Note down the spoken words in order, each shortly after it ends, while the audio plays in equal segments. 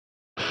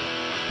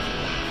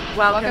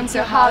Welcome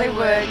to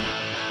Hollywood.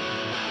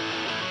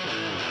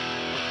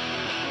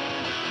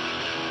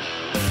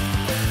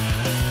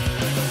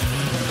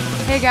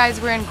 Hey guys,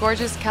 we're in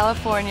gorgeous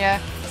California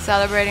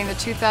celebrating the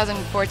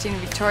 2014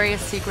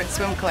 Victoria's Secret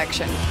swim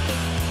collection.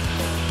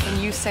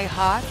 Can you say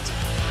hot?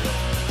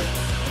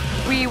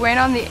 We went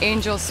on the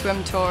Angel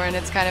swim tour, and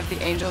it's kind of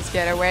the Angel's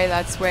Getaway.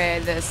 That's where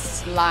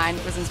this line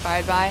was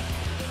inspired by.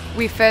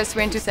 We first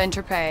went to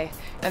Saint-Tropez,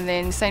 and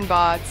then St.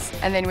 Bart's,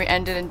 and then we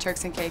ended in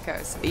Turks and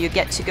Caicos. You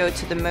get to go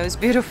to the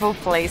most beautiful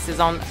places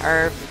on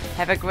earth,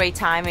 have a great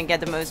time, and get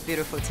the most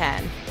beautiful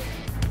tan.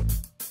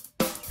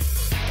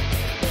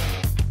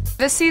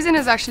 This season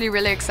is actually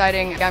really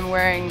exciting. I'm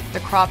wearing the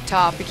crop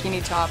top,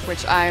 bikini top,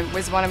 which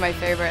was one of my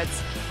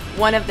favorites.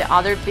 One of the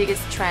other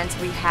biggest trends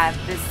we have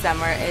this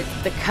summer is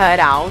the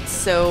cutouts.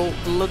 So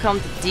look on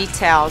the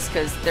details,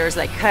 because there's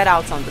like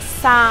cutouts on the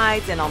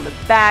sides and on the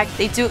back.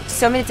 They do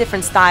so many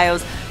different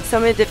styles, so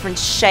many different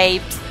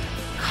shapes,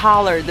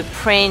 color, the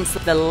prints,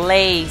 the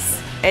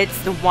lace.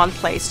 It's the one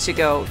place to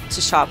go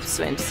to shop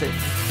swimsuits.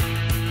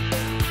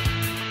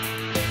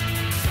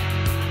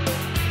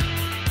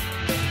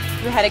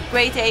 We had a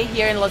great day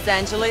here in Los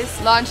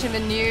Angeles, Launching the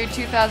new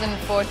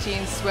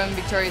 2014 Swim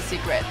Victoria's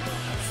Secret.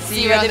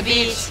 See you at the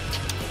beach.